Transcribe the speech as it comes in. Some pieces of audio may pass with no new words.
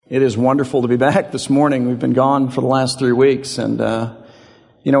It is wonderful to be back this morning. We've been gone for the last 3 weeks, and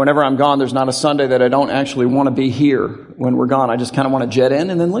whenever I'm gone, there's not a Sunday that I don't actually want to be here when we're gone. I just kind of want to jet in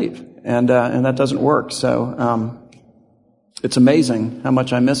and then leave, and that doesn't work. So it's amazing how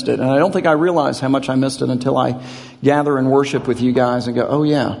much I missed it, and I don't think I realized how much I missed it until I gather and worship with you guys and go, oh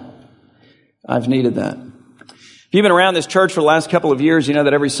yeah, I've needed that. If you've been around this church for the last couple of years, you know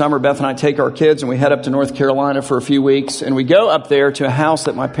that every summer Beth and I take our kids and we head up to North Carolina for a few weeks, and we go up there to a house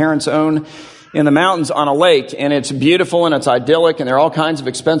that my parents own in the mountains on a lake, and it's beautiful and it's idyllic, and there are all kinds of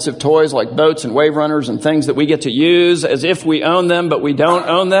expensive toys like boats and wave runners and things that we get to use as if we own them, but we don't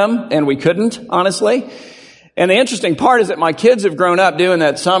own them, and we couldn't, honestly. And the interesting part is that my kids have grown up doing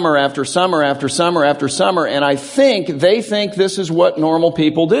that summer after summer after summer after summer, and I think they think this is what normal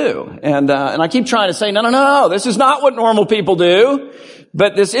people do. And I keep trying to say, no, this is not what normal people do,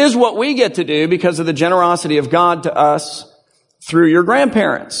 but this is what we get to do because of the generosity of God to us through your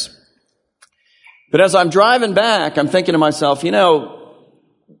grandparents. But as I'm driving back, I'm thinking to myself,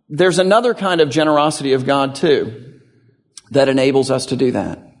 there's another kind of generosity of God too that enables us to do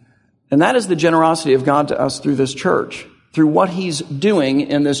that. And that is the generosity of God to us through this church, through what He's doing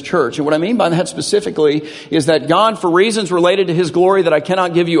in this church. And what I mean by that specifically is that God, for reasons related to His glory that I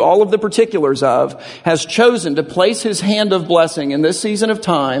cannot give you all of the particulars of, has chosen to place His hand of blessing in this season of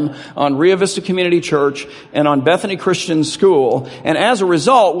time on Rio Vista Community Church and on Bethany Christian School. And as a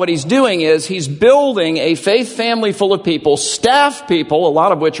result, what He's doing is He's building a faith family full of people, staff people, a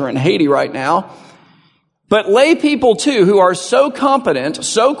lot of which are in Haiti right now, but lay people too who are so competent,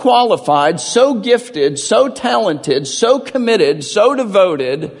 so qualified, so gifted, so talented, so committed, so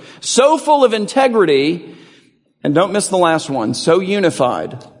devoted, so full of integrity, and don't miss the last one, so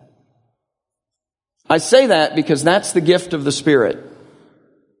unified. I say that because that's the gift of the Spirit.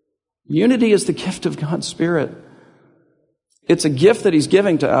 Unity is the gift of God's Spirit. It's a gift that He's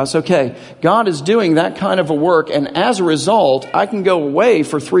giving to us. Okay, God is doing that kind of a work, and as a result, I can go away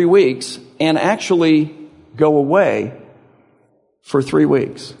for 3 weeks and actually go away for 3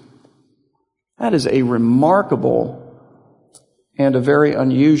 weeks. That is a remarkable and a very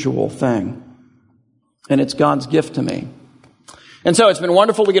unusual thing. And it's God's gift to me. And so it's been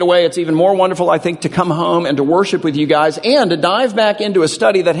wonderful to get away. It's even more wonderful, I think, to come home and to worship with you guys and to dive back into a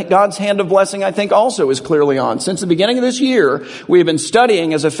study that God's hand of blessing, I think, also is clearly on. Since the beginning of this year, we have been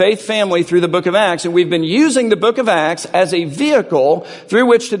studying as a faith family through the book of Acts, and we've been using the book of Acts as a vehicle through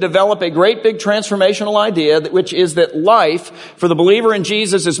which to develop a great big transformational idea, which is that life for the believer in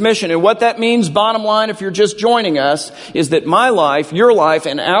Jesus is mission. And what that means, bottom line, if you're just joining us, is that my life, your life,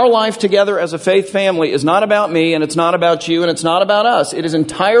 and our life together as a faith family is not about me, and it's not about you, and it's not about us. It is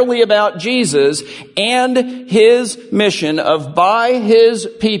entirely about Jesus and His mission of by His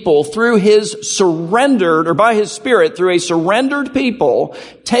people through His surrendered, or by His Spirit through a surrendered people,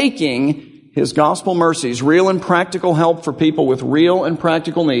 taking His gospel mercies, real and practical help for people with real and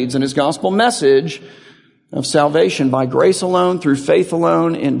practical needs, and His gospel message of salvation by grace alone, through faith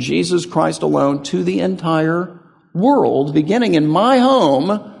alone, in Jesus Christ alone, to the entire world, beginning in my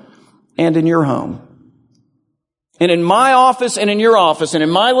home and in your home. And in my office and in your office, and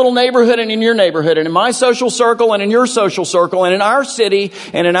in my little neighborhood and in your neighborhood, and in my social circle and in your social circle, and in our city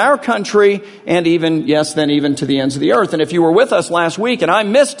and in our country, and even to the ends of the earth. And if you were with us last week, and I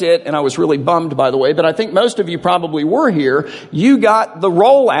missed it, and I was really bummed, by the way, but I think most of you probably were here, you got the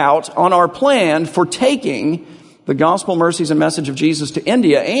rollout on our plan for taking the gospel mercies and message of Jesus to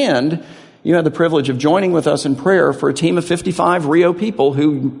India, and you had the privilege of joining with us in prayer for a team of 55 Rio people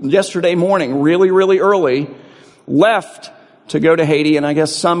who yesterday morning, really, really early, left to go to Haiti, and I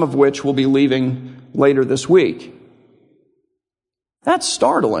guess some of which will be leaving later this week. That's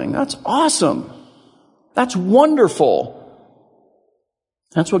startling. That's awesome. That's wonderful.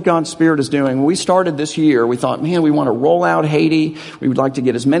 That's what God's Spirit is doing. When we started this year, we thought, man, we want to roll out Haiti. We would like to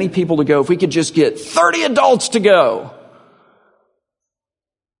get as many people to go. If we could just get 30 adults to go,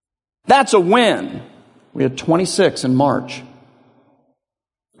 that's a win. We had 26 in March.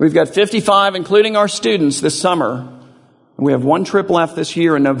 We've got 55, including our students, this summer. We have 1 trip left this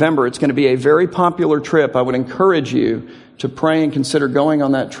year in November. It's going to be a very popular trip. I would encourage you to pray and consider going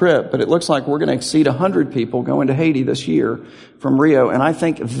on that trip. But it looks like we're going to exceed 100 people going to Haiti this year from Rio. And I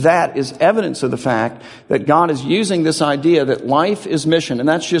think that is evidence of the fact that God is using this idea that life is mission. And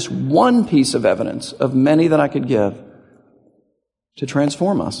that's just one piece of evidence of many that I could give to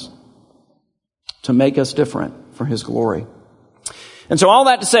transform us, to make us different for His glory. And so all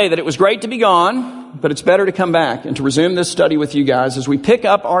that to say that it was great to be gone, but it's better to come back and to resume this study with you guys as we pick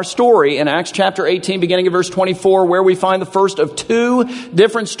up our story in Acts chapter 18, beginning of verse 24, where we find the first of two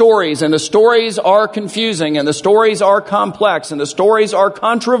different stories. And the stories are confusing, and the stories are complex, and the stories are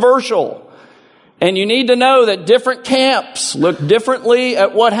controversial. And you need to know that different camps look differently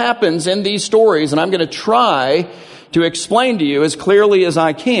at what happens in these stories. And I'm going to try to explain to you as clearly as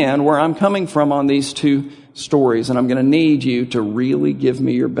I can where I'm coming from on these two stories. And I'm going to need you to really give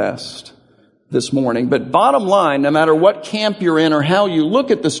me your best this morning. But bottom line, no matter what camp you're in or how you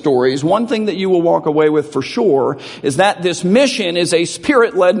look at the stories, one thing that you will walk away with for sure is that this mission is a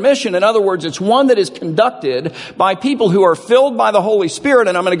Spirit-led mission. In other words, it's one that is conducted by people who are filled by the Holy Spirit.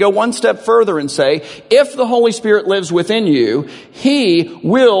 And I'm going to go one step further and say, if the Holy Spirit lives within you, He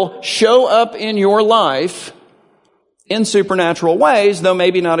will show up in your life in supernatural ways, though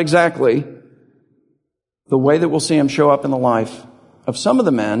maybe not exactly the way that we'll see Him show up in the life of some of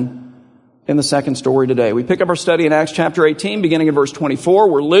the men in the second story today. We pick up our study in Acts chapter 18, beginning in verse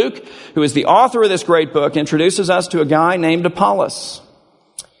 24, where Luke, who is the author of this great book, introduces us to a guy named Apollos.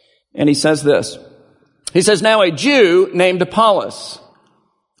 And he says this. He says, now a Jew named Apollos.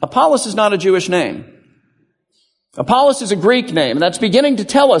 Apollos is not a Jewish name. Apollos is a Greek name, and that's beginning to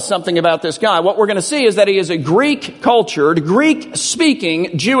tell us something about this guy. What we're going to see is that he is a Greek-cultured,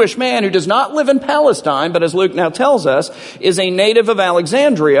 Greek-speaking Jewish man who does not live in Palestine, but as Luke now tells us, is a native of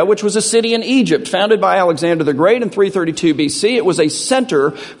Alexandria, which was a city in Egypt, founded by Alexander the Great in 332 BC. It was a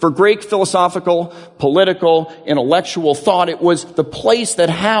center for Greek philosophical, political, intellectual thought. It was the place that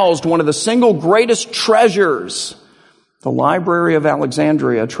housed one of the single greatest treasures, the Library of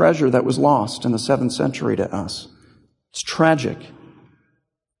Alexandria, a treasure that was lost in the 7th century to us. It's tragic.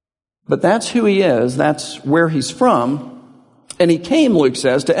 But that's who he is. That's where he's from. And he came, Luke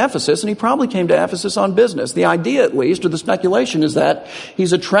says, to Ephesus, and he probably came to Ephesus on business. The idea, at least, or the speculation, is that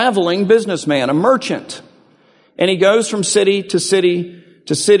he's a traveling businessman, a merchant. And he goes from city to city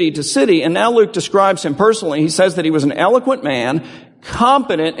to city to city. And now Luke describes him personally. He says that he was an eloquent man,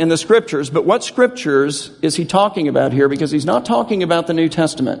 competent in the Scriptures. But what Scriptures is he talking about here? Because he's not talking about the New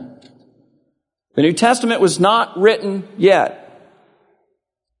Testament. The New Testament was not written yet.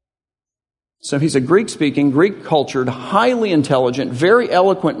 So he's a Greek-speaking, Greek-cultured, highly intelligent, very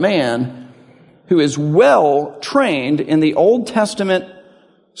eloquent man who is well trained in the Old Testament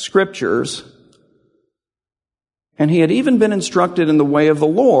Scriptures. And he had even been instructed in the way of the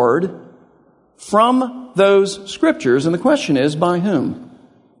Lord from those Scriptures. And the question is, by whom?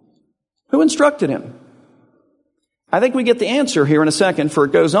 Who instructed him? I think we get the answer here in a second, for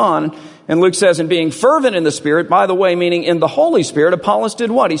it goes on. And Luke says, in being fervent in the Spirit, by the way, meaning in the Holy Spirit, Apollos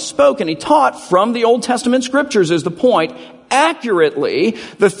did what? He spoke and he taught from the Old Testament Scriptures, is the point, accurately,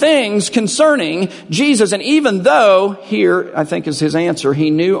 the things concerning Jesus. And even though, here, I think is his answer, he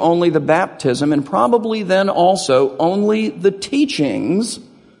knew only the baptism and probably then also only the teachings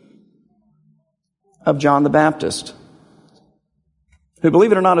of John the Baptist, who,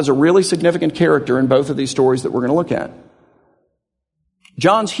 believe it or not, is a really significant character in both of these stories that we're going to look at.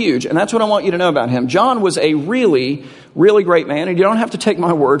 John's huge, and that's what I want you to know about him. John was a really, really great man, and you don't have to take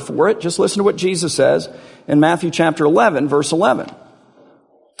my word for it. Just listen to what Jesus says in Matthew chapter 11, verse 11.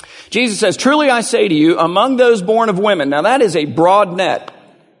 Jesus says, truly I say to you, among those born of women, now that is a broad net.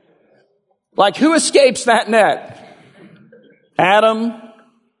 Like, who escapes that net? Adam?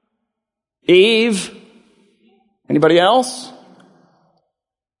 Eve? Anybody else?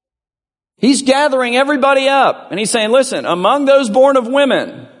 He's gathering everybody up, and he's saying, listen, among those born of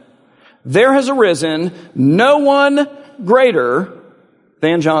women, there has arisen no one greater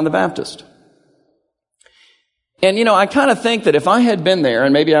than John the Baptist. And, I kind of think that if I had been there,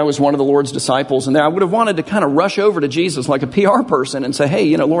 and maybe I was one of the Lord's disciples, and I would have wanted to kind of rush over to Jesus like a PR person and say,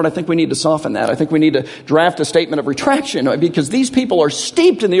 hey, Lord, I think we need to soften that. I think we need to draft a statement of retraction, because these people are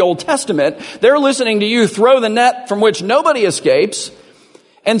steeped in the Old Testament. They're listening to you throw the net from which nobody escapes,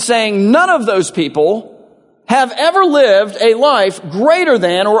 and saying none of those people have ever lived a life greater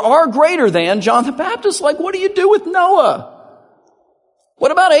than or are greater than John the Baptist. Like, what do you do with Noah?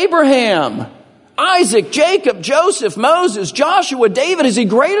 What about Abraham, Isaac, Jacob, Joseph, Moses, Joshua, David? Is he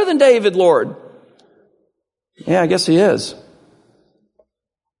greater than David, Lord? Yeah, I guess he is.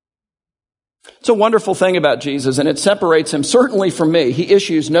 It's a wonderful thing about Jesus, and it separates him certainly from me. He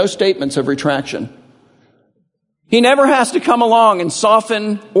issues no statements of retraction. He never has to come along and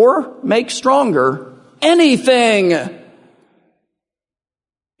soften or make stronger anything.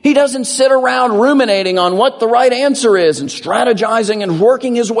 He doesn't sit around ruminating on what the right answer is and strategizing and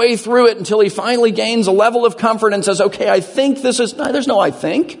working his way through it until he finally gains a level of comfort and says, okay, I think this is... No, there's no I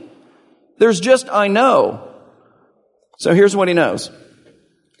think. There's just I know. So here's what he knows.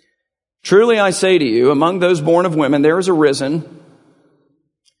 Truly I say to you, among those born of women, there is arisen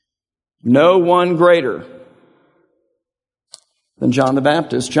no one greater than John the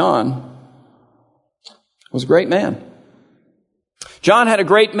Baptist. John was a great man. John had a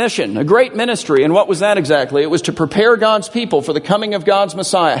great mission, a great ministry. And what was that exactly? It was to prepare God's people for the coming of God's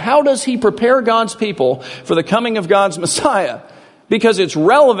Messiah. How does he prepare God's people for the coming of God's Messiah? Because it's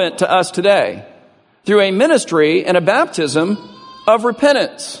relevant to us today. Through a ministry and a baptism of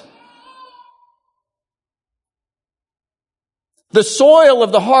repentance. The soil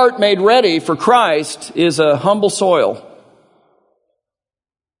of the heart made ready for Christ is a humble soil.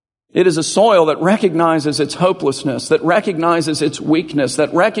 It is a soil that recognizes its hopelessness, that recognizes its weakness,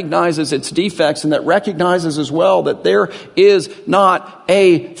 that recognizes its defects, and that recognizes as well that there is not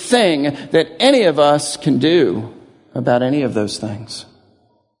a thing that any of us can do about any of those things.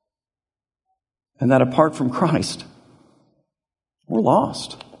 And that apart from Christ, we're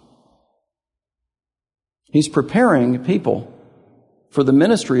lost. He's preparing people for the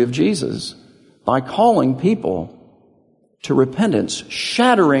ministry of Jesus by calling people to repentance,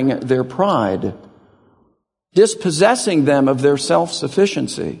 shattering their pride, dispossessing them of their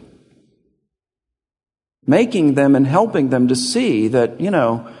self-sufficiency, making them and helping them to see that,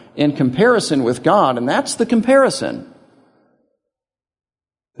 in comparison with God, and that's the comparison,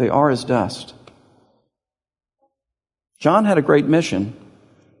 they are as dust. John had a great mission,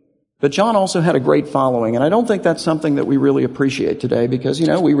 but John also had a great following. And I don't think that's something that we really appreciate today because,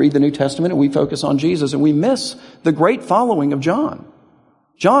 we read the New Testament and we focus on Jesus and we miss the great following of John.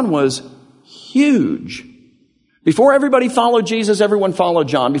 John was huge. Before everybody followed Jesus, everyone followed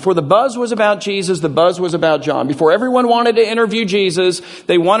John. Before the buzz was about Jesus, the buzz was about John. Before everyone wanted to interview Jesus,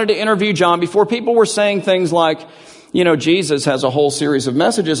 they wanted to interview John. Before people were saying things like, Jesus has a whole series of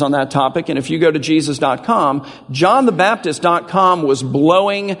messages on that topic. And if you go to Jesus.com, JohnTheBaptist.com was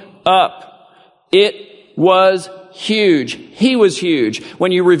blowing up. It was huge. He was huge.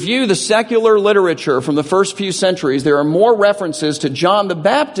 When you review the secular literature from the first few centuries, there are more references to John the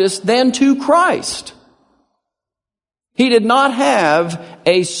Baptist than to Christ. He did not have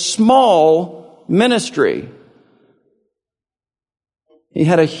a small ministry. He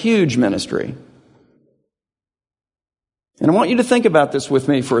had a huge ministry. And I want you to think about this with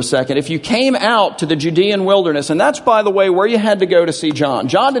me for a second. If you came out to the Judean wilderness, and that's, by the way, where you had to go to see John.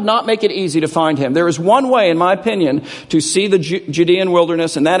 John did not make it easy to find him. There is one way, in my opinion, to see the Judean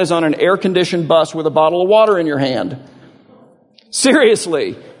wilderness, and that is on an air-conditioned bus with a bottle of water in your hand.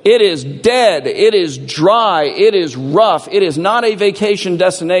 Seriously. It is dead. It is dry. It is rough. It is not a vacation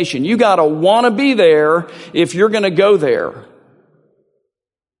destination. You gotta want to be there if you're going to go there.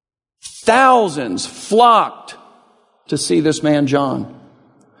 Thousands flocked to see this man John,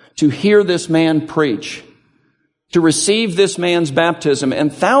 to hear this man preach, to receive this man's baptism,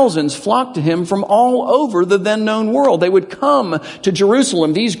 and thousands flocked to him from all over the then known world. They would come to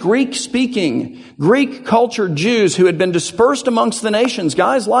Jerusalem, these Greek-speaking, Greek-cultured Jews who had been dispersed amongst the nations,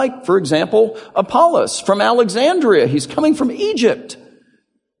 guys like, for example, Apollos from Alexandria. He's coming from Egypt.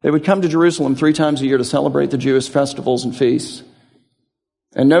 They would come to Jerusalem 3 times a year to celebrate the Jewish festivals and feasts.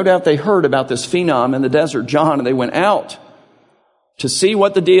 And no doubt they heard about this phenom in the desert, John, and they went out to see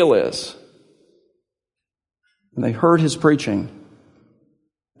what the deal is. And they heard his preaching.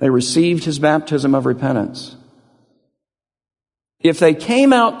 They received his baptism of repentance. If they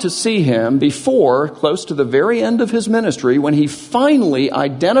came out to see him before, close to the very end of his ministry, when he finally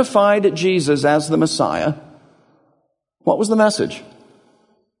identified Jesus as the Messiah, what was the message?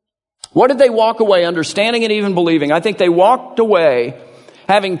 What did they walk away understanding and even believing? I think they walked away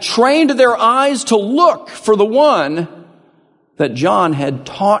having trained their eyes to look for the one that John had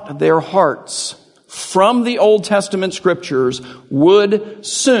taught their hearts from the Old Testament scriptures would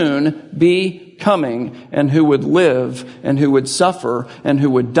soon be coming, and who would live, and who would suffer, and who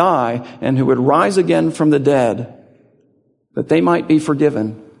would die, and who would rise again from the dead, that they might be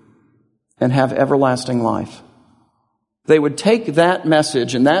forgiven and have everlasting life. They would take that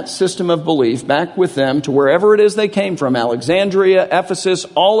message and that system of belief back with them to wherever it is they came from, Alexandria, Ephesus,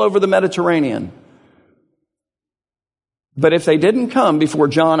 all over the Mediterranean. But if they didn't come before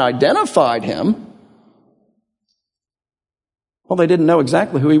John identified him, well, they didn't know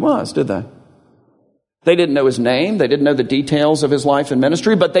exactly who he was, did they? They didn't know his name. They didn't know the details of his life and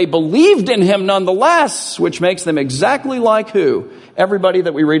ministry, but they believed in him nonetheless, which makes them exactly like who? Everybody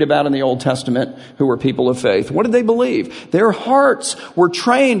that we read about in the Old Testament who were people of faith. What did they believe? Their hearts were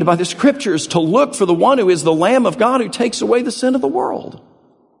trained by the scriptures to look for the one who is the Lamb of God who takes away the sin of the world.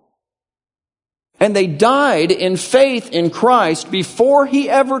 And they died in faith in Christ before he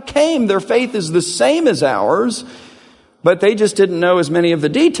ever came. Their faith is the same as ours. But they just didn't know as many of the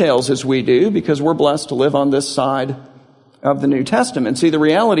details as we do because we're blessed to live on this side of the New Testament. See, the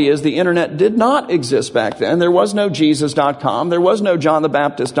reality is the internet did not exist back then. There was no Jesus.com. There was no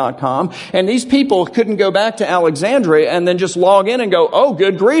JohnTheBaptist.com. And these people couldn't go back to Alexandria and then just log in and go, oh,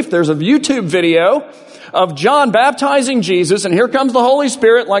 good grief, there's a YouTube video of John baptizing Jesus, and here comes the Holy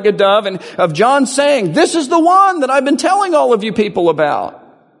Spirit like a dove, and of John saying, this is the one that I've been telling all of you people about.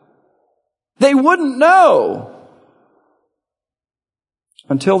 They wouldn't know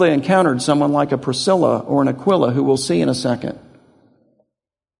until they encountered someone like a Priscilla or an Aquila, who we'll see in a second.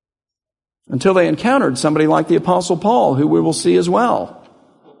 Until they encountered somebody like the Apostle Paul, who we will see as well.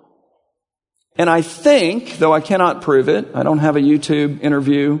 And I think, though I cannot prove it, I don't have a YouTube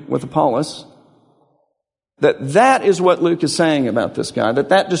interview with Apollos, that is what Luke is saying about this guy,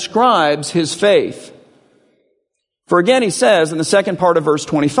 that describes his faith. For again, he says in the second part of verse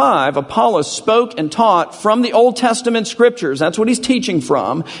 25, Apollos spoke and taught from the Old Testament scriptures. That's what he's teaching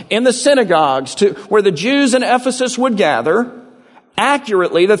from, in the synagogues where the Jews in Ephesus would gather,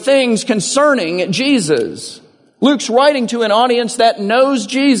 accurately the things concerning Jesus. Luke's writing to an audience that knows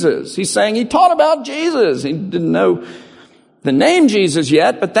Jesus. He's saying he taught about Jesus. He didn't know the name Jesus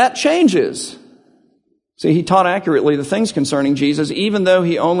yet, but that changes. See, he taught accurately the things concerning Jesus, even though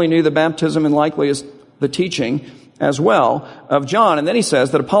he only knew the baptism and likely as the teaching as well of John. And then he says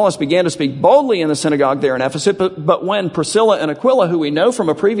that Apollos began to speak boldly in the synagogue there in Ephesus, but when Priscilla and Aquila, who we know from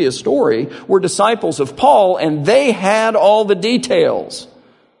a previous story, were disciples of Paul, and they had all the details,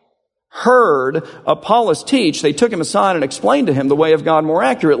 heard Apollos teach, they took him aside and explained to him the way of God more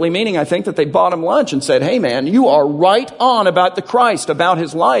accurately, meaning I think that they bought him lunch and said, hey man, you are right on about the Christ, about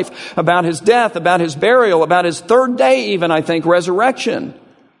his life, about his death, about his burial, about his third day even, I think, resurrection.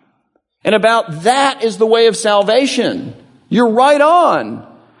 And about that is the way of salvation. You're right on.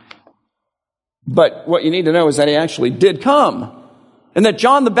 But what you need to know is that he actually did come. And that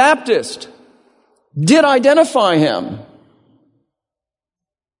John the Baptist did identify him.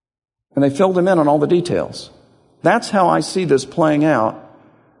 And they filled him in on all the details. That's how I see this playing out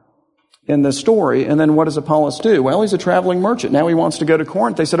in this story. And then what does Apollos do? Well, he's a traveling merchant. Now he wants to go to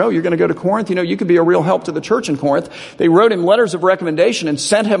Corinth. They said, oh, you're going to go to Corinth? You know, you could be a real help to the church in Corinth. They wrote him letters of recommendation and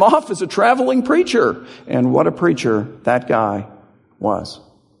sent him off as a traveling preacher. And what a preacher that guy was.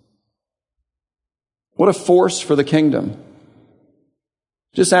 What a force for the kingdom.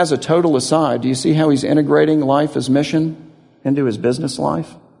 Just as a total aside, do you see how he's integrating life as mission into his business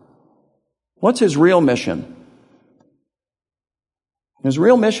life? What's his real mission? His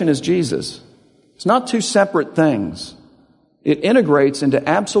real mission is Jesus. It's not two separate things. It integrates into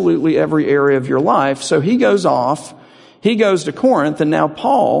absolutely every area of your life. So he goes off, he goes to Corinth, and now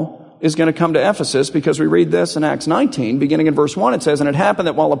Paul is going to come to Ephesus, because we read this in Acts 19, beginning in verse 1, it says, and it happened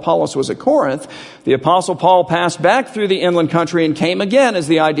that while Apollos was at Corinth, the Apostle Paul passed back through the inland country and came again, as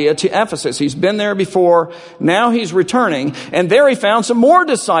the idea, to Ephesus. He's been there before, now he's returning, and there he found some more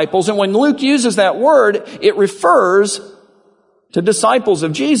disciples. And when Luke uses that word, it refers to disciples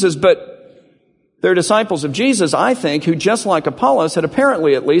of Jesus, but they're disciples of Jesus, I think, who just like Apollos had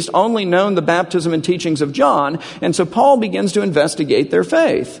apparently at least only known the baptism and teachings of John. And so Paul begins to investigate their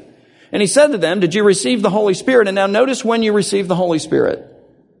faith. And he said to them, did you receive the Holy Spirit? And now notice when you received the Holy Spirit.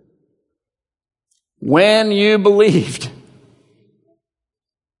 When you believed.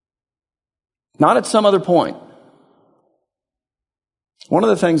 Not at some other point. One of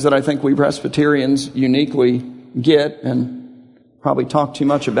the things that I think we Presbyterians uniquely get, and probably talk too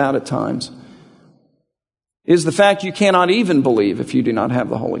much about at times, is the fact you cannot even believe if you do not have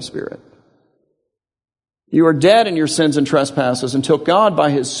the Holy Spirit. You are dead in your sins and trespasses until God, by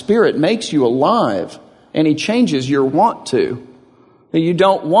His Spirit, makes you alive, and He changes your want to. You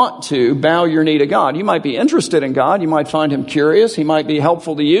don't want to bow your knee to God. You might be interested in God. You might find Him curious. He might be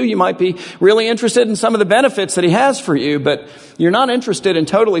helpful to you. You might be really interested in some of the benefits that He has for you, but you're not interested in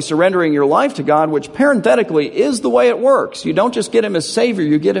totally surrendering your life to God, which parenthetically is the way it works. You don't just get Him as Savior,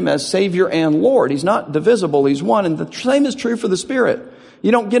 you get Him as Savior and Lord. He's not divisible, He's one, and the same is true for the Spirit.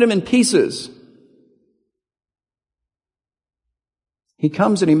 You don't get Him in pieces. He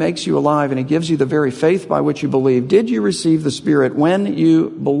comes and He makes you alive, and He gives you the very faith by which you believe. Did you receive the Spirit when you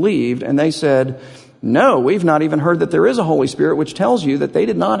believed? And they said, no, we've not even heard that there is a Holy Spirit, which tells you that they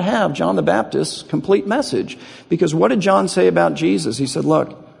did not have John the Baptist's complete message. Because what did John say about Jesus? He said,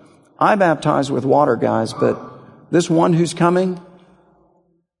 look, I baptize with water, guys, but this one who's coming,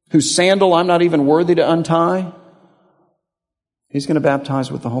 whose sandal I'm not even worthy to untie, He's going to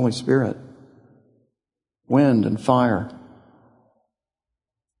baptize with the Holy Spirit, wind and fire.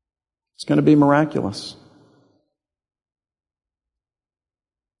 It's going to be miraculous.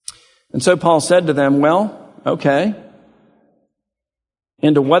 And so Paul said to them, well, okay,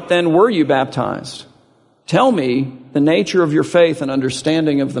 Into what then were you baptized? Tell me the nature of your faith and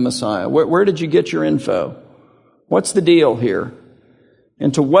understanding of the Messiah. Where did you get your info? What's the deal here?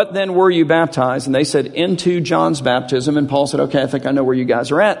 Into what then were you baptized? And they said, into John's baptism. And Paul said, okay, I think I know where you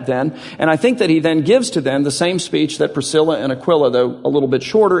guys are at then. And I think that he then gives to them the same speech that Priscilla and Aquila, though a little bit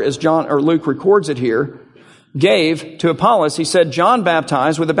shorter as Luke records it here, gave to Apollos. He said, John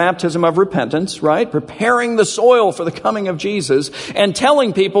baptized with a baptism of repentance, right? Preparing the soil for the coming of Jesus and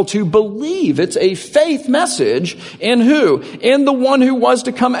telling people to believe. It's a faith message in who? In the one who was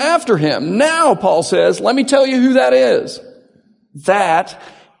to come after him. Now, Paul says, let me tell you who that is. That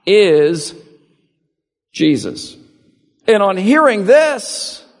is Jesus. And on hearing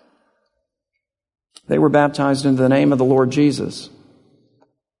this, they were baptized into the name of the Lord Jesus.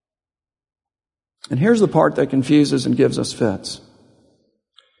 And here's the part that confuses and gives us fits.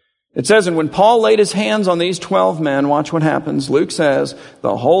 It says, and when Paul laid his hands on these 12 men, watch what happens. Luke says,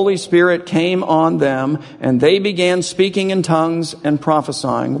 the Holy Spirit came on them, and they began speaking in tongues and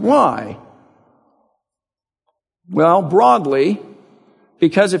prophesying. Why? Well, broadly,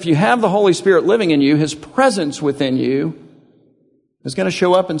 because if you have the Holy Spirit living in you, His presence within you is going to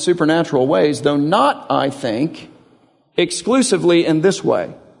show up in supernatural ways, though not, I think, exclusively in this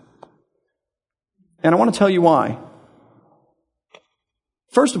way. And I want to tell you why.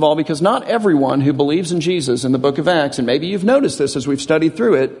 First of all, because not everyone who believes in Jesus in the book of Acts, and maybe you've noticed this as we've studied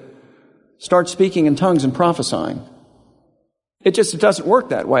through it, starts speaking in tongues and prophesying. It doesn't work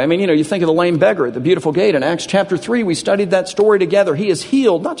that way. I mean, you think of the lame beggar at the beautiful gate in Acts chapter 3. We studied that story together. He is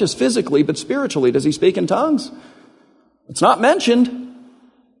healed, not just physically, but spiritually. Does he speak in tongues? It's not mentioned.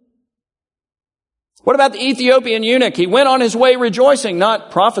 What about the Ethiopian eunuch? He went on his way rejoicing,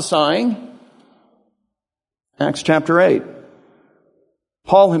 not prophesying. Acts chapter 8.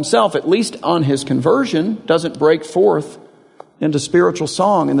 Paul himself, at least on his conversion, doesn't break forth into spiritual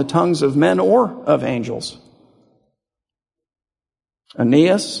song in the tongues of men or of angels.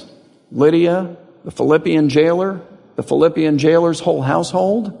 Aeneas, Lydia, the Philippian jailer's whole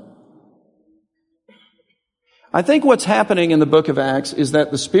household. I think what's happening in the book of Acts is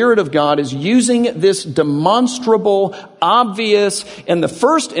that the Spirit of God is using this demonstrable, obvious, in the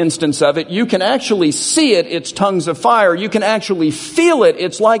first instance of it, you can actually see it, it's tongues of fire. You can actually feel it,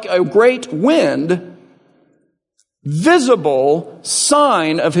 it's like a great wind, visible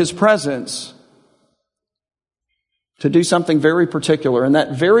sign of His presence to do something very particular. And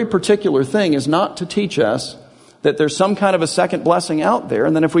that very particular thing is not to teach us that there's some kind of a second blessing out there,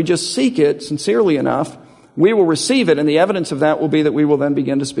 and then if we just seek it sincerely enough, we will receive it, and the evidence of that will be that we will then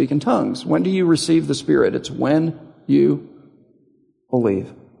begin to speak in tongues. When do you receive the Spirit? It's when you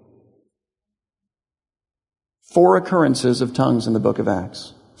believe. 4 occurrences of tongues in the book of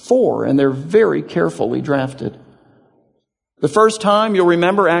Acts. 4, and they're very carefully drafted. The first time, you'll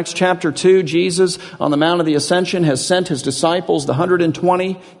remember Acts chapter 2, Jesus on the Mount of the Ascension has sent His disciples, the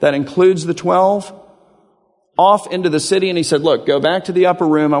 120, that includes the 12, off into the city, and He said, look, go back to the upper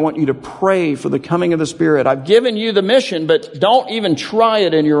room. I want you to pray for the coming of the Spirit. I've given you the mission, but don't even try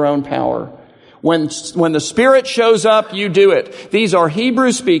it in your own power. When the Spirit shows up, you do it. These are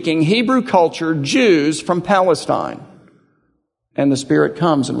Hebrew-speaking, Hebrew-cultured Jews from Palestine. And the Spirit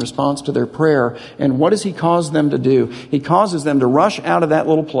comes in response to their prayer. And what does He cause them to do? He causes them to rush out of that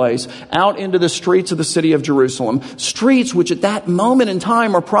little place, out into the streets of the city of Jerusalem. Streets which at that moment in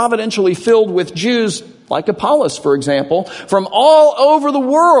time are providentially filled with Jews, like Apollos, for example, from all over the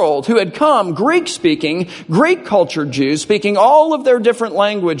world who had come, Greek-speaking, Greek-cultured Jews, speaking all of their different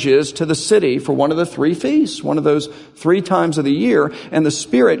languages to the city for one of the 3 feasts, one of those 3 times of the year. And the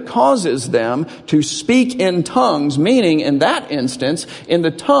Spirit causes them to speak in tongues, meaning in that instance, in the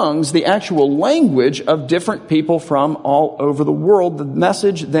tongues, the actual language of different people from all over the world. The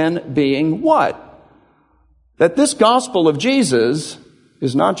message then being what? That this gospel of Jesus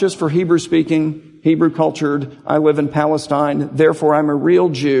is not just for Hebrew-speaking, Hebrew-cultured, I live in Palestine, therefore I'm a real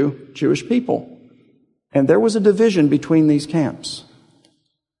Jew, Jewish people. And there was a division between these camps.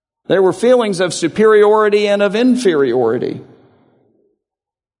 There were feelings of superiority and of inferiority.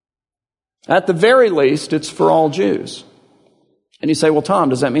 At the very least, it's for all Jews. And you say, well, Tom,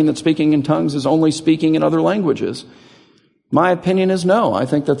 does that mean that speaking in tongues is only speaking in other languages? My opinion is no. I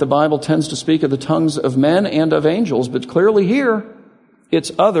think that the Bible tends to speak of the tongues of men and of angels, but clearly here, it's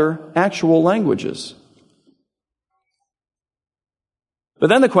other actual languages. But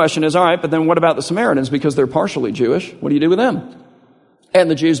then the question is, all right, but then what about the Samaritans? Because they're partially Jewish. What do you do with them? And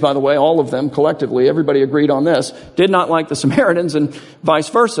the Jews, by the way, all of them collectively, everybody agreed on this, did not like the Samaritans and vice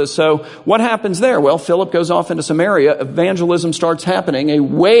versa. So what happens there? Well, Philip goes off into Samaria. Evangelism starts happening. A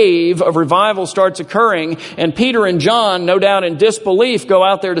wave of revival starts occurring. And Peter and John, no doubt in disbelief, go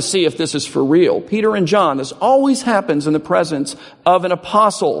out there to see if this is for real. Peter and John, this always happens in the presence of an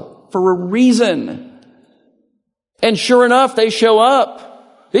apostle for a reason. And sure enough, they show up.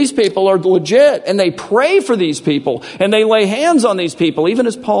 These people are legit, and they pray for these people, and they lay hands on these people, even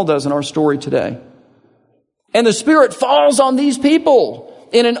as Paul does in our story today. And the Spirit falls on these people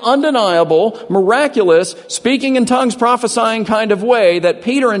in an undeniable, miraculous, speaking in tongues, prophesying kind of way that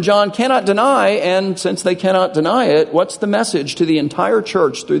Peter and John cannot deny. And since they cannot deny it, what's the message to the entire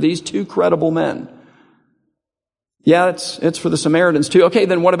church through these two credible men? Yeah, it's for the Samaritans too. Okay,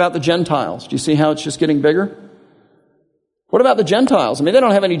 then what about the Gentiles? Do you see how it's just getting bigger? What about the Gentiles? I mean, they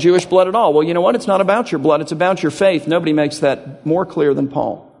don't have any Jewish blood at all. Well, you know what? It's not about your blood. It's about your faith. Nobody makes that more clear than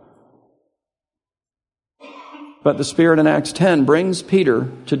Paul. But the Spirit in Acts 10 brings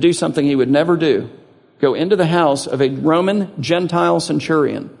Peter to do something he would never do. Go into the house of a Roman Gentile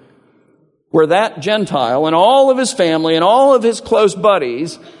centurion, where that Gentile and all of his family and all of his close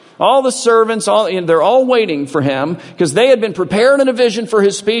buddies, all the servants, they're all waiting for him because they had been prepared in a vision for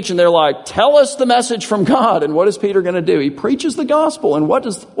his speech, and they're like, tell us the message from God. And what is Peter going to do? He preaches the gospel, and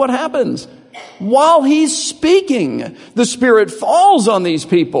what happens? While he's speaking, the Spirit falls on these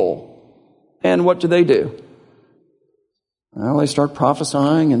people. And what do? Well, they start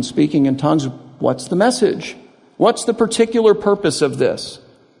prophesying and speaking in tongues. What's the message? What's the particular purpose of this?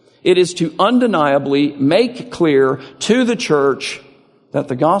 It is to undeniably make clear to the church that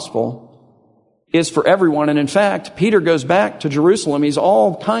the gospel is for everyone. And in fact, Peter goes back to Jerusalem. He's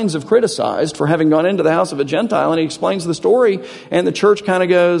all kinds of criticized for having gone into the house of a Gentile, and he explains the story, and the church kind of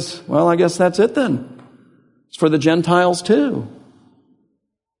goes, well, I guess that's it then. It's for the Gentiles too.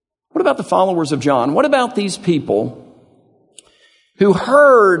 What about the followers of John? What about these people who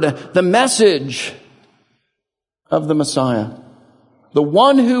heard the message of the Messiah? The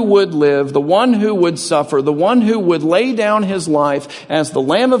one who would live, the one who would suffer, the one who would lay down his life as the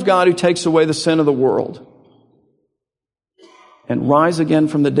Lamb of God who takes away the sin of the world and rise again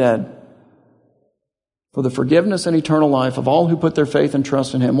from the dead for the forgiveness and eternal life of all who put their faith and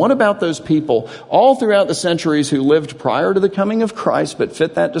trust in him. What about those people all throughout the centuries who lived prior to the coming of Christ but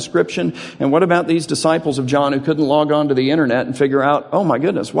fit that description? And what about these disciples of John who couldn't log on to the internet and figure out, oh my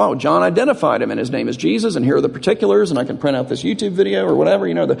goodness, wow, John identified him and his name is Jesus, and here are the particulars, and I can print out this YouTube video or whatever,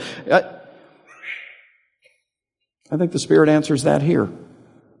 I think the Spirit answers that here.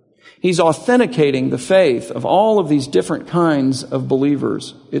 He's authenticating the faith of all of these different kinds of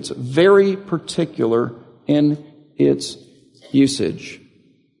believers. It's very particular in its usage.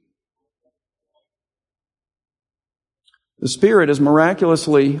 The Spirit is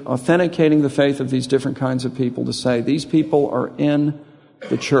miraculously authenticating the faith of these different kinds of people to say, these people are in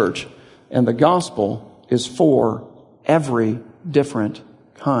the church, and the gospel is for every different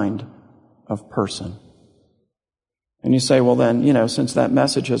kind of person. And you say, well then, since that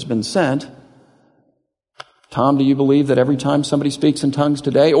message has been sent, Tom, do you believe that every time somebody speaks in tongues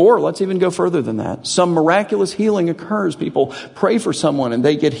today, or let's even go further than that, some miraculous healing occurs, people pray for someone and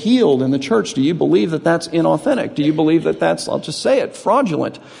they get healed in the church, do you believe that that's inauthentic? Do you believe that that's, I'll just say it,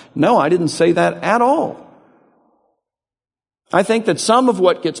 fraudulent? No, I didn't say that at all. I think that some of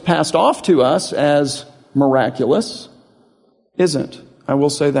what gets passed off to us as miraculous isn't. I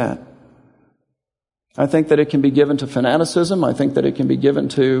will say that. I think that it can be given to fanaticism. I think that it can be given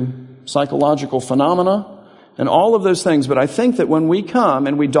to psychological phenomena and all of those things. But I think that when we come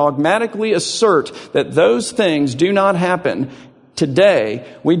and we dogmatically assert that those things do not happen today,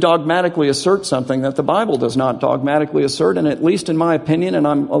 we dogmatically assert something that the Bible does not dogmatically assert. And at least in my opinion, and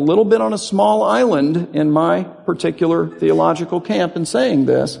I'm a little bit on a small island in my particular theological camp in saying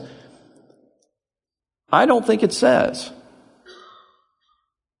this, I don't think it says.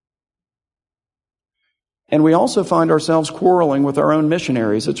 And we also find ourselves quarreling with our own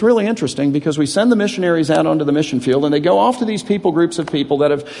missionaries. It's really interesting because we send the missionaries out onto the mission field and they go off to these groups of people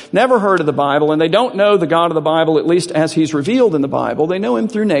that have never heard of the Bible, and they don't know the God of the Bible, at least as he's revealed in the Bible. They know him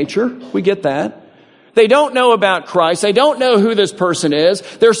through nature. We get that. They don't know about Christ. They don't know who this person is.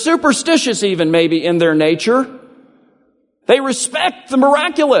 They're superstitious even maybe in their nature. They respect the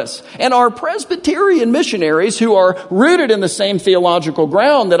miraculous. And our Presbyterian missionaries who are rooted in the same theological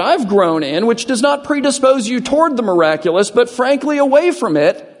ground that I've grown in, which does not predispose you toward the miraculous, but frankly away from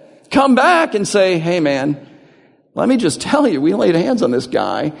it, come back and say, hey man, let me just tell you, we laid hands on this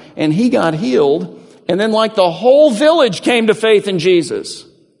guy and he got healed. And then like the whole village came to faith in Jesus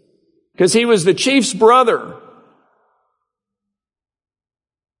because he was the chief's brother.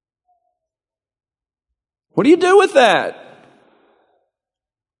 What do you do with that?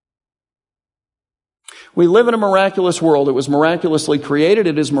 We live in a miraculous world. It was miraculously created.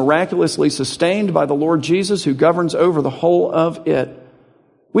 It is miraculously sustained by the Lord Jesus, who governs over the whole of it.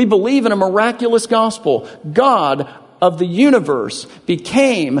 We believe in a miraculous gospel. God of the universe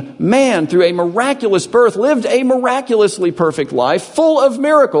became man through a miraculous birth, lived a miraculously perfect life, full of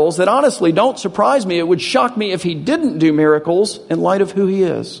miracles that honestly don't surprise me. It would shock me if he didn't do miracles in light of who he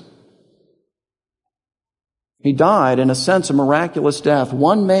is. He died, in a sense, a miraculous death,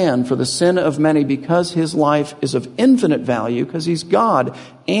 one man for the sin of many, because his life is of infinite value, because he's God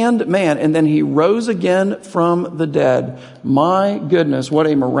and man. And then he rose again from the dead. My goodness, what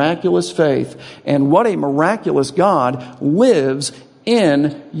a miraculous faith, and what a miraculous God lives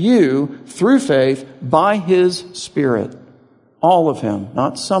in you through faith by his Spirit. All of him,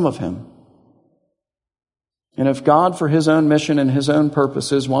 not some of him. And if God, for his own mission and his own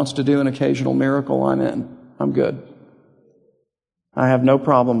purposes, wants to do an occasional miracle, I'm in. I'm good. I have no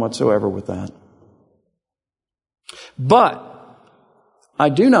problem whatsoever with that. But I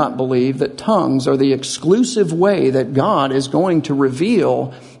do not believe that tongues are the exclusive way that God is going to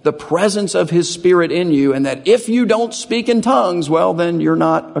reveal the presence of his Spirit in you, and that if you don't speak in tongues, well, then you're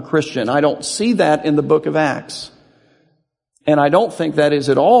not a Christian. I don't see that in the book of Acts. And I don't think that is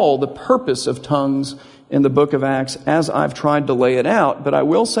at all the purpose of tongues in the book of Acts as I've tried to lay it out. But I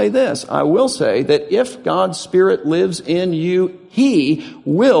will say this. I will say that if God's Spirit lives in you, he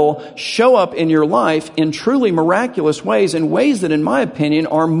will show up in your life in truly miraculous ways, in ways that, in my opinion,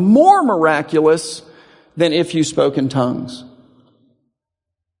 are more miraculous than if you spoke in tongues.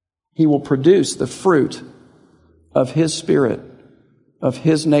 He will produce the fruit of his Spirit, of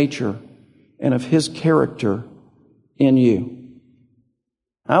his nature, and of his character in you.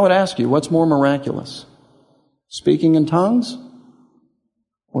 I would ask you, what's more miraculous? Speaking in tongues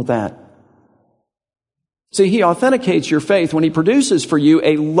or that? See, he authenticates your faith when he produces for you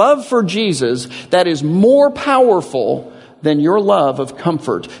a love for Jesus that is more powerful than your love of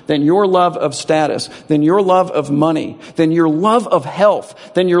comfort, than your love of status, than your love of money, than your love of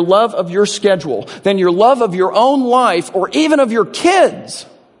health, than your love of your schedule, than your love of your own life, or even of your kids.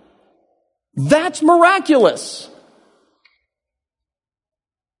 That's miraculous.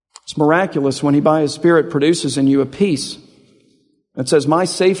 It's miraculous when he, by his Spirit, produces in you a peace that says, my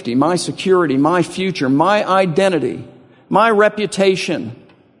safety, my security, my future, my identity, my reputation,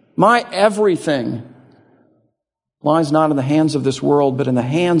 my everything lies not in the hands of this world, but in the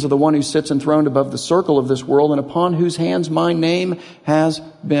hands of the one who sits enthroned above the circle of this world, and upon whose hands my name has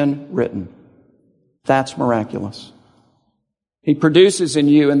been written. That's miraculous. He produces in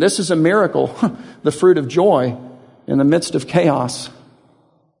you, and this is a miracle, the fruit of joy in the midst of chaos.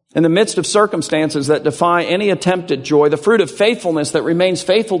 In the midst of circumstances that defy any attempt at joy, the fruit of faithfulness that remains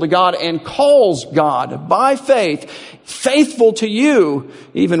faithful to God and calls God by faith faithful to you,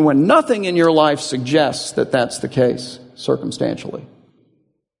 even when nothing in your life suggests that that's the case circumstantially.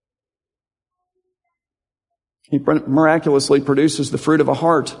 He miraculously produces the fruit of a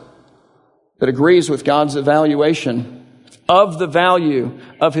heart that agrees with God's evaluation of the value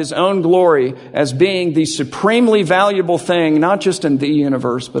of his own glory as being the supremely valuable thing, not just in the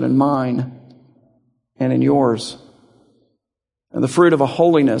universe, but in mine and in yours. And the fruit of a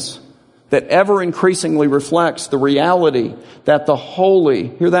holiness that ever increasingly reflects the reality that the Holy,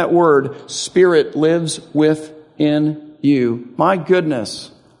 hear that word, Spirit lives within you. My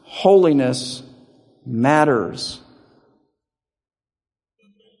goodness, holiness matters.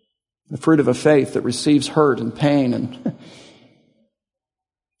 The fruit of a faith that receives hurt and pain and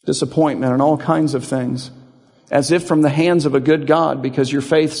disappointment and all kinds of things, as if from the hands of a good God, because your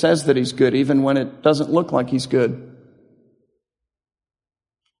faith says that he's good, even when it doesn't look like he's good.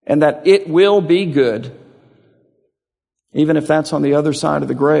 And that it will be good, even if that's on the other side of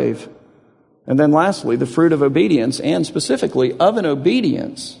the grave. And then lastly, the fruit of obedience, and specifically of an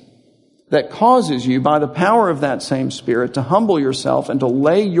obedience that causes you, by the power of that same Spirit, to humble yourself and to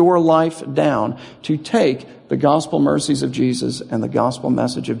lay your life down, to take the gospel mercies of Jesus and the gospel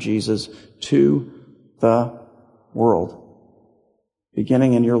message of Jesus to the world,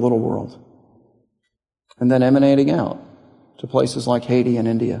 beginning in your little world, and then emanating out to places like Haiti and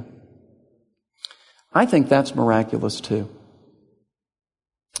India. I think that's miraculous too.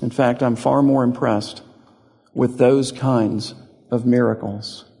 In fact, I'm far more impressed with those kinds of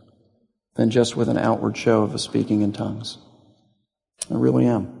miracles than just with an outward show of a speaking in tongues. I really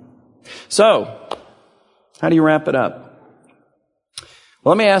am. So, how do you wrap it up?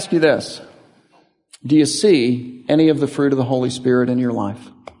 Well, let me ask you this. Do you see any of the fruit of the Holy Spirit in your life?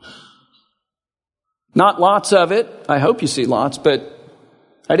 Not lots of it. I hope you see lots, but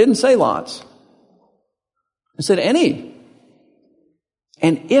I didn't say lots. I said, any.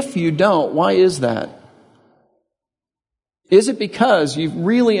 And if you don't, why is that? Is it because you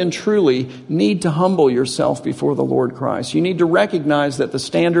really and truly need to humble yourself before the Lord Christ? You need to recognize that the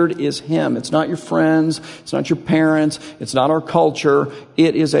standard is Him. It's not your friends. It's not your parents. It's not our culture.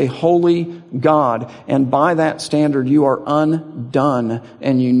 It is a holy God. And by that standard, you are undone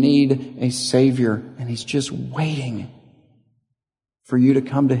and you need a Savior. And He's just waiting for you to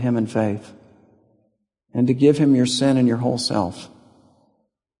come to Him in faith and to give Him your sin and your whole self.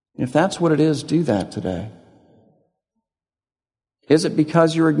 If that's what it is, do that today. Is it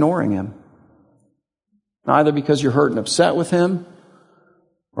because you're ignoring Him? Either because you're hurt and upset with Him,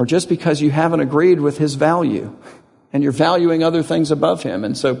 or just because you haven't agreed with His value and you're valuing other things above Him.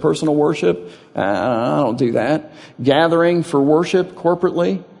 And so personal worship, I don't do that. Gathering for worship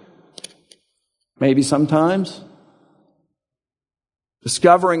corporately, maybe sometimes.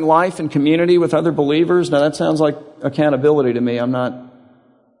 Discovering life and community with other believers. Now that sounds like accountability to me.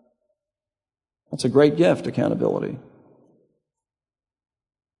 That's a great gift, accountability.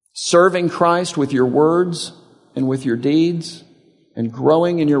 Serving Christ with your words and with your deeds and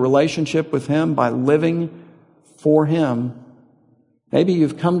growing in your relationship with Him by living for Him. Maybe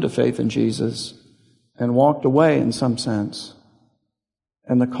you've come to faith in Jesus and walked away in some sense.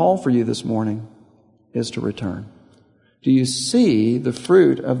 And the call for you this morning is to return. Do you see the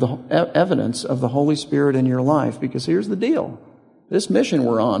fruit of the evidence of the Holy Spirit in your life? Because here's the deal. This mission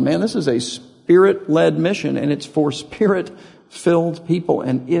we're on, man, this is a Spirit-led mission, and it's for Spirit-filled people.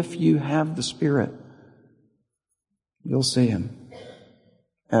 And if you have the Spirit, you'll see Him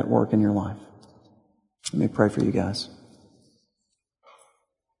at work in your life. Let me pray for you guys.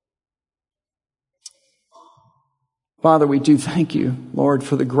 Father, we do thank you, Lord,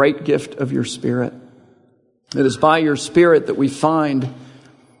 for the great gift of your Spirit. It is by your Spirit that we find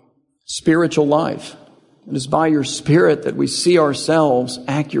spiritual life. It is by your Spirit that we see ourselves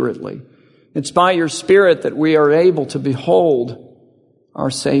accurately. It's by your Spirit that we are able to behold our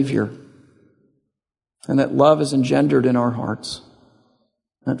Savior, and that love is engendered in our hearts,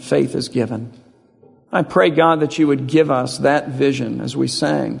 that faith is given. I pray, God, that you would give us that vision as we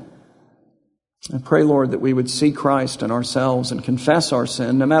sang. I pray, Lord, that we would see Christ in ourselves and confess our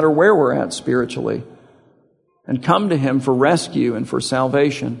sin, no matter where we're at spiritually, and come to Him for rescue and for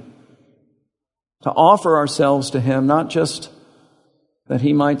salvation, to offer ourselves to Him, not just that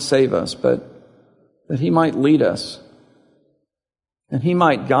He might save us, but that He might lead us, that He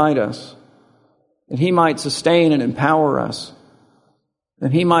might guide us, that He might sustain and empower us,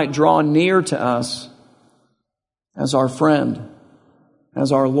 that He might draw near to us as our friend,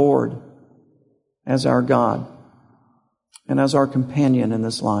 as our Lord, as our God, and as our companion in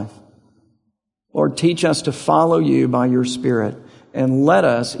this life. Lord, teach us to follow you by your Spirit, and let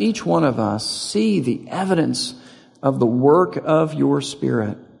us, each one of us, see the evidence of the work of your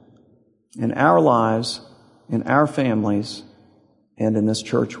Spirit in our lives, in our families, and in this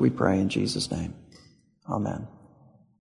church, we pray in Jesus' name. Amen.